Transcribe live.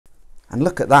And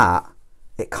look at that,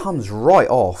 it comes right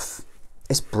off.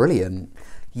 It's brilliant.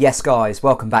 Yes guys,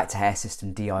 welcome back to Hair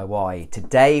System DIY.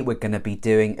 Today we're going to be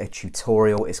doing a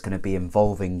tutorial. It's going to be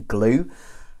involving glue,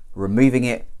 removing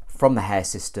it from the hair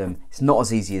system. It's not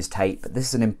as easy as tape, but this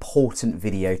is an important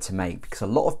video to make because a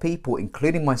lot of people,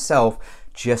 including myself,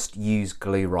 just use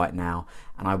glue right now.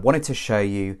 And I wanted to show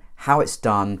you how it's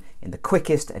done in the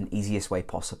quickest and easiest way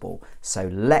possible. So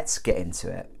let's get into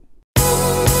it.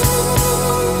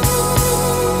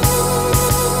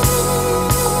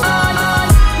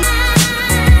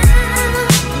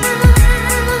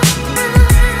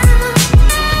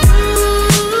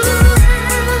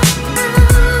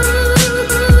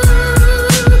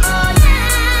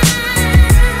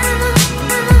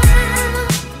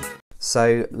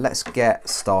 So let's get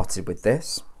started with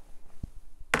this.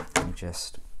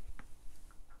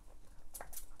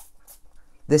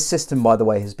 This system, by the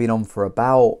way, has been on for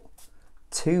about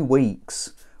 2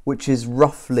 weeks, which is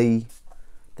roughly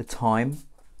the time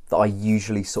that I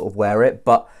usually sort of wear it.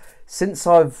 But since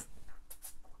I've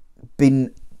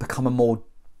become a more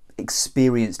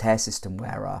experienced hair system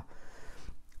wearer,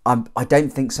 I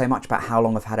don't think so much about how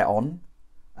long I've had it on.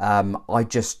 I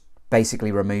just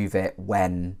basically remove it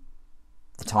when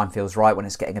the time feels right, when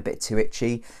it's getting a bit too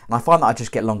itchy, and I find that I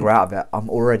just get longer out of it. I'm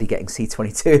already getting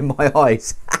C22 in my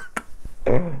eyes.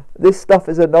 This stuff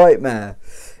is a nightmare.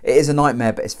 It is a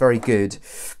nightmare, but it's very good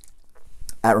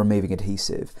at removing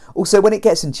adhesive. Also, when it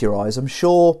gets into your eyes, I'm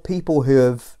sure people who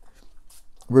have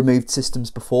removed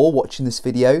systems before watching this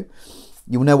video,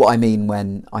 you'll know what I mean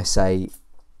when I say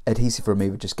adhesive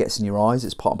remover just gets in your eyes.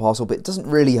 It's part and parcel, but it doesn't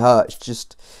really hurt. It's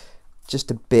just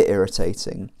a bit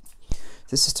irritating.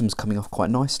 This system's coming off quite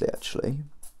nicely, actually.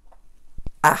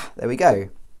 Ah, there we go.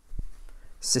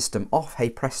 System off. Hey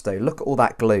presto, look at all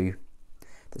that glue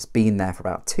that's been there for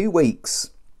about 2 weeks.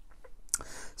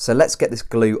 So let's get this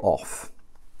glue off.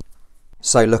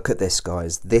 So look at this,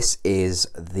 guys. This is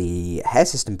the hair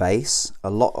system base. A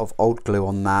lot of old glue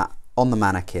on that, on the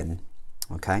mannequin.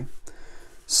 Okay.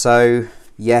 So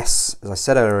yes, as I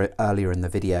said earlier in the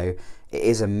video, it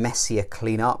is a messier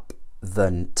cleanup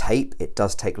than tape. It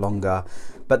does take longer,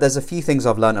 but there's a few things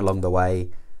I've learned along the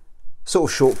way, sort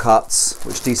of shortcuts,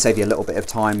 which do save you a little bit of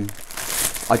time.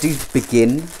 I do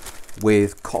begin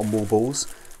with cotton wool balls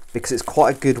because it's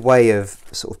quite a good way of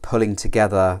sort of pulling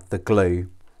together the glue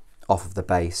off of the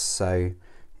base. So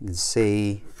you can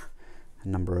see a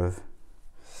number of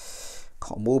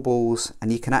cotton wool balls,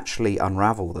 and you can actually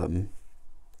unravel them,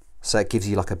 so it gives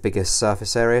you like a bigger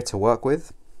surface area to work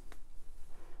with.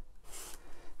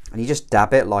 And you just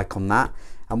dab it like on that,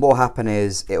 and what will happen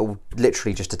is it will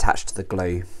literally just attach to the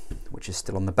glue, which is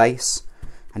still on the base.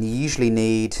 And you usually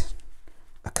need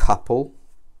a couple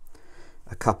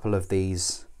of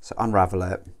these. So unravel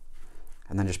it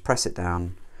and then just press it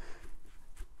down,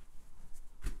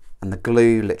 and the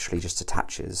glue literally just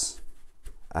attaches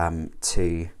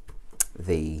to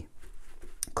the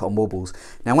cotton wool balls.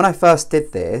 Now when I first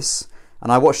did this,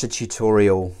 and I watched a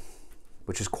tutorial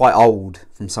which was quite old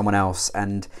from someone else,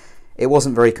 and it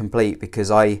wasn't very complete because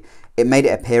it made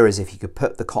it appear as if you could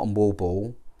put the cotton wool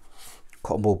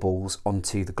balls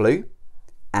onto the glue,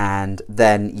 and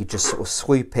then you just sort of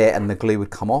swoop it and the glue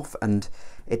would come off, and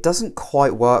it doesn't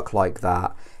quite work like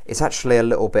that. It's actually a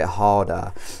little bit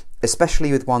harder,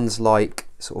 especially with ones like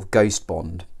sort of Ghost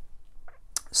Bond.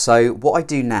 So what I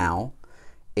do now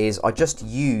is I just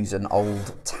use an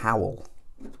old towel,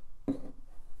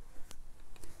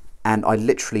 and I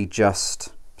literally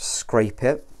just scrape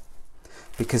it,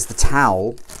 because the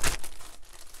towel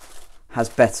has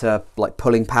better like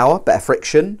pulling power, better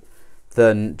friction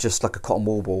than just like a cotton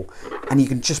wool ball. And you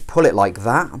can just pull it like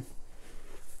that,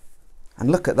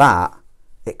 and look at that,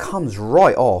 it comes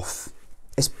right off.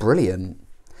 It's brilliant.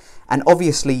 And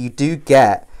obviously you do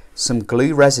get some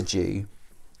glue residue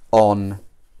on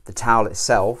the towel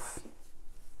itself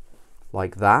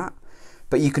like that,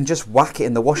 but you can just whack it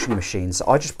in the washing machine. So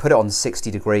I just put it on 60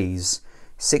 degrees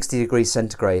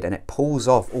centigrade, and it pulls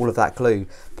off all of that glue.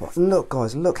 But look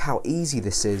guys, look how easy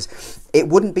this is. It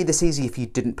wouldn't be this easy if you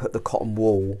didn't put the cotton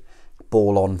wool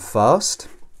ball on first.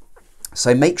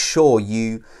 So make sure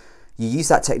you use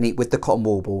that technique with the cotton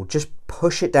wool ball. Just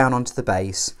push it down onto the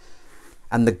base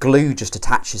and the glue just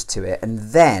attaches to it,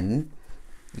 and then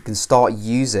you can start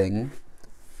using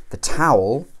the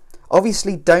towel.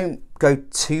 Obviously don't go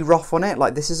too rough on it.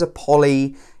 Like, this is a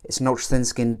poly, it's an ultra thin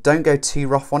skin, don't go too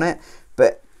rough on it,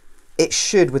 but it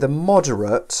should, with a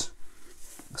moderate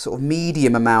sort of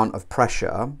medium amount of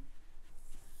pressure,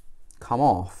 come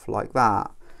off like that.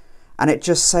 And it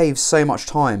just saves so much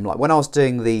time. Like when I was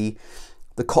doing the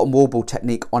cotton wool ball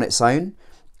technique on its own,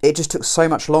 it just took so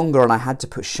much longer, and I had to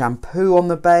put shampoo on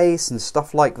the base and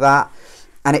stuff like that.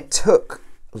 And it took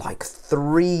like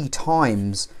 3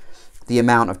 times the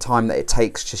amount of time that it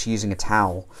takes just using a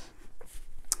towel.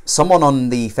 Someone on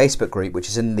the Facebook group, which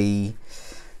is in the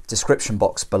description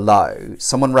box below,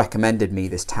 someone recommended me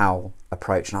this towel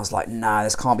approach, and I was like, nah,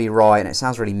 this can't be right, and it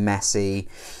sounds really messy.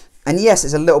 And yes,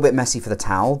 it's a little bit messy for the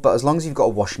towel, but as long as you've got a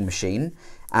washing machine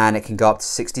and it can go up to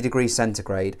 60 degrees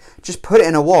centigrade, just put it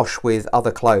in a wash with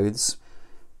other clothes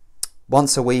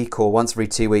once a week or once every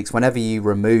 2 weeks, whenever you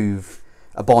remove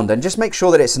a bond, and just make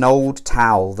sure that it's an old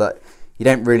towel that you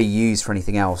don't really use for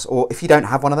anything else. Or if you don't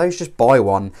have one of those, just buy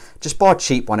one. Just buy a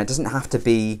cheap one. It doesn't have to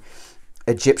be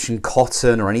Egyptian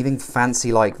cotton or anything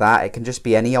fancy like that. It can just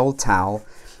be any old towel.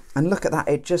 And look at that,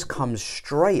 it just comes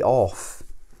straight off.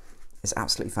 It's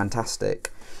absolutely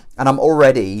fantastic. And I'm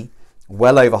already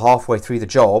well over halfway through the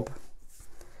job,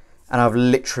 and I've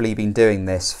literally been doing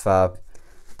this for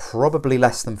probably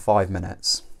less than 5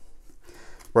 minutes.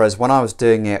 Whereas when I was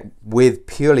doing it with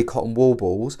purely cotton wool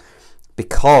balls,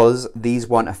 because these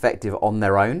weren't effective on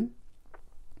their own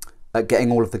at getting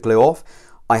all of the glue off,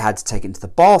 I had to take it into the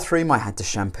bathroom, I had to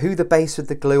shampoo the base with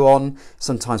the glue on,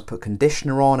 sometimes put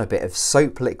conditioner on, a bit of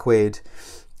soap liquid,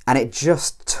 and it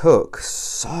just took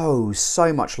so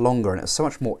much longer, and it was so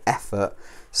much more effort.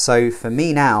 So for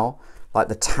me now, like,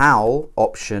 the towel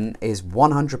option is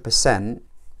 100%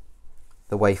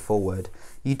 the way forward.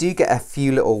 You do get a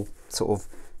few little sort of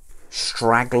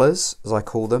stragglers, as I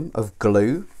call them, of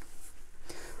glue.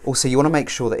 Also, you want to make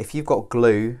sure that if you've got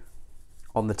glue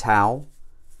on the towel,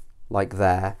 like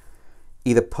there,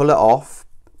 either pull it off,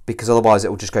 because otherwise it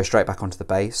will just go straight back onto the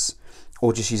base,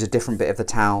 or just use a different bit of the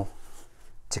towel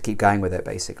to keep going with it,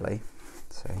 basically.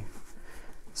 So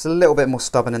it's a little bit more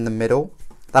stubborn in the middle.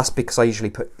 That's because I usually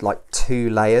put like 2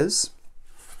 layers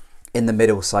in the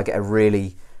middle, so I get a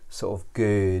really sort of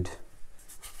good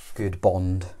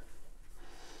bond.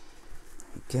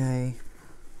 Okay,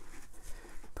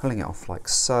 pulling it off like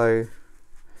so,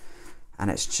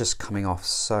 and it's just coming off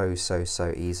so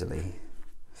easily.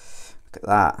 Look at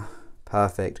that,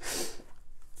 perfect.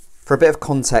 For a bit of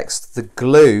context, the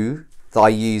glue that I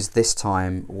used this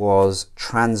time was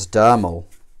Transdermal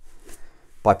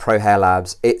by Pro Hair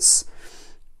Labs. It's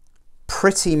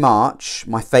pretty much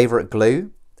my favourite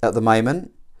glue at the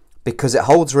moment because it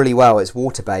holds really well. It's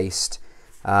water-based.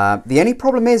 The only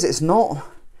problem is it's not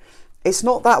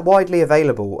that widely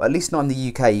available, at least not in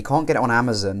the UK. You can't get it on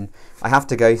Amazon. I have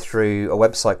to go through a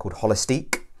website called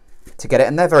Holistique to get it,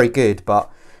 and they're very good,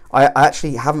 but I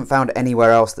actually haven't found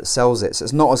anywhere else that sells it, so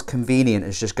it's not as convenient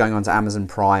as just going onto Amazon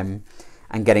Prime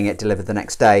and getting it delivered the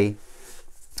next day.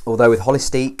 Although with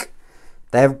Holistique,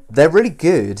 they're really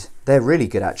good. They're really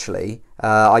good, actually.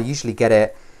 I usually get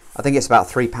it, I think it's about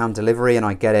 £3 delivery, and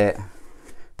I get it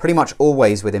pretty much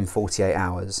always within 48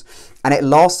 hours. And it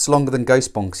lasts longer than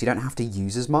Ghost Bond because you don't have to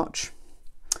use as much.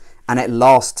 And it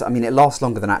lasts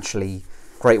longer than actually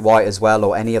Great White as well,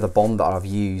 or any other bond that I've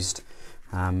used.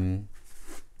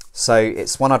 So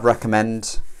it's one I'd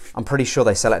recommend. I'm pretty sure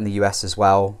they sell it in the US as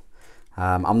well.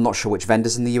 I'm not sure which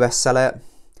vendors in the US sell it,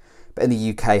 but in the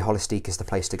UK, Holistique is the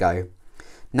place to go.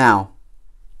 Now,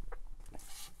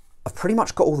 I've pretty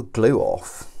much got all the glue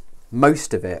off,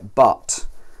 most of it, but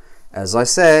as I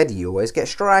said, you always get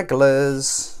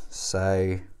stragglers.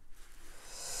 So,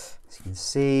 as you can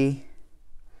see,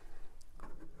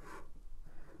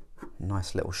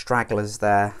 nice little stragglers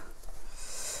there.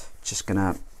 Just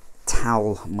gonna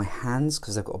towel my hands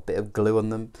because they've got a bit of glue on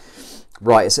them.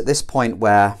 Right, it's at this point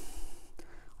where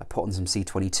I put on some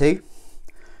C22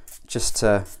 just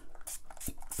to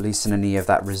loosen any of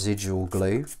that residual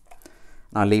glue.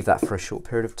 And I leave that for a short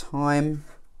period of time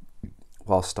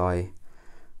whilst I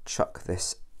chuck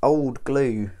this old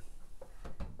glue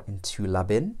into la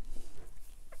bin.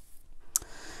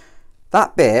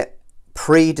 That bit,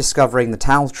 pre-discovering the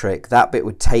towel trick, that bit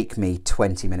would take me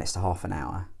 20 minutes to half an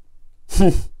hour.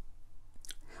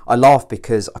 I laugh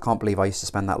because I can't believe I used to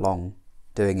spend that long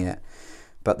doing it,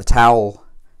 but the towel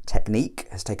technique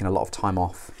has taken a lot of time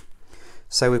off.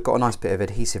 So we've got a nice bit of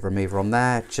adhesive remover on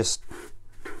there. Just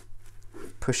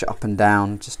push it up and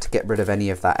down just to get rid of any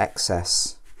of that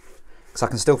excess, because I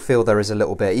can still feel there is a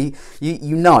little bit.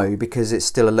 You know, because it's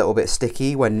still a little bit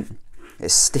sticky when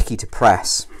it's sticky to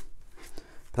press.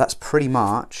 But that's pretty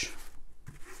much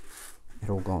it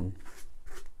all gone.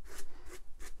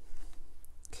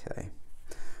 Okay,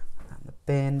 and the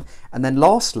bin, and then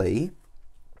lastly,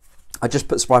 I just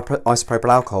put isopropyl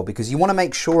alcohol because you want to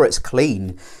make sure it's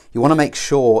clean. You want to make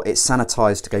sure it's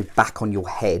sanitized to go back on your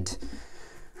head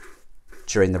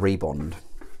during the rebond.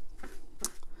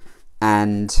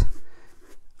 And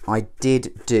I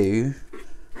did do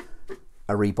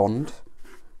a rebond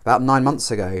about 9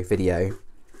 months ago video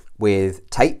with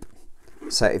tape.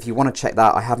 So if you want to check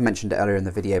that, I have mentioned it earlier in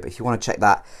the video, but if you want to check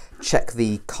that, check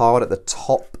the card at the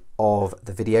top of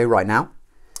the video right now.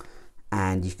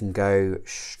 And you can go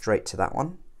straight to that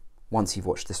one, once you've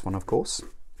watched this one, of course.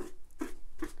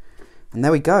 And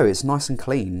there we go, it's nice and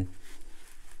clean.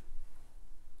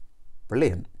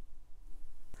 Brilliant.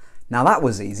 Now that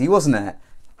was easy, wasn't it?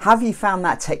 Have you found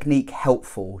that technique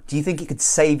helpful? Do you think it could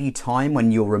save you time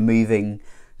when you're removing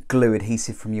glue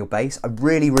adhesive from your base? I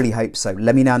really, really hope so.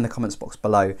 Let me know in the comments box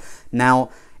below. Now,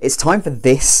 it's time for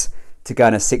this to go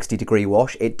in a 60-degree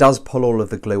wash. It does pull all of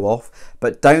the glue off,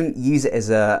 but don't use it as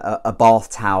a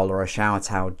bath towel or a shower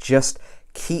towel. Just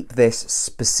keep this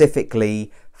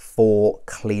specifically for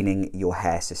cleaning your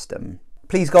hair system.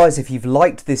 Please guys, if you've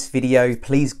liked this video,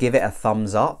 please give it a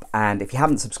thumbs up. And if you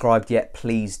haven't subscribed yet,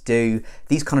 please do.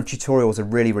 These kind of tutorials are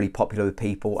really, really popular with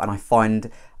people, and I find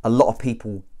a lot of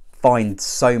people find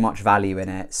so much value in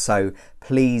it. So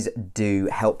please do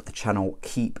help the channel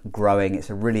keep growing.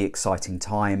 It's a really exciting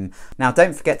time. Now,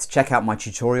 don't forget to check out my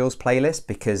tutorials playlist,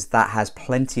 because that has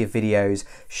plenty of videos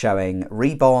showing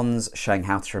rebonds, showing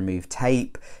how to remove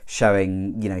tape,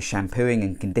 showing, shampooing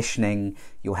and conditioning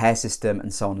your hair system,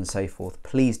 and so on and so forth.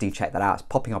 Please do check that out. It's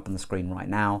popping up on the screen right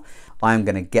now. I am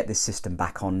going to get this system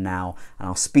back on now, and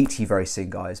I'll speak to you very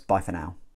soon, guys. Bye for now.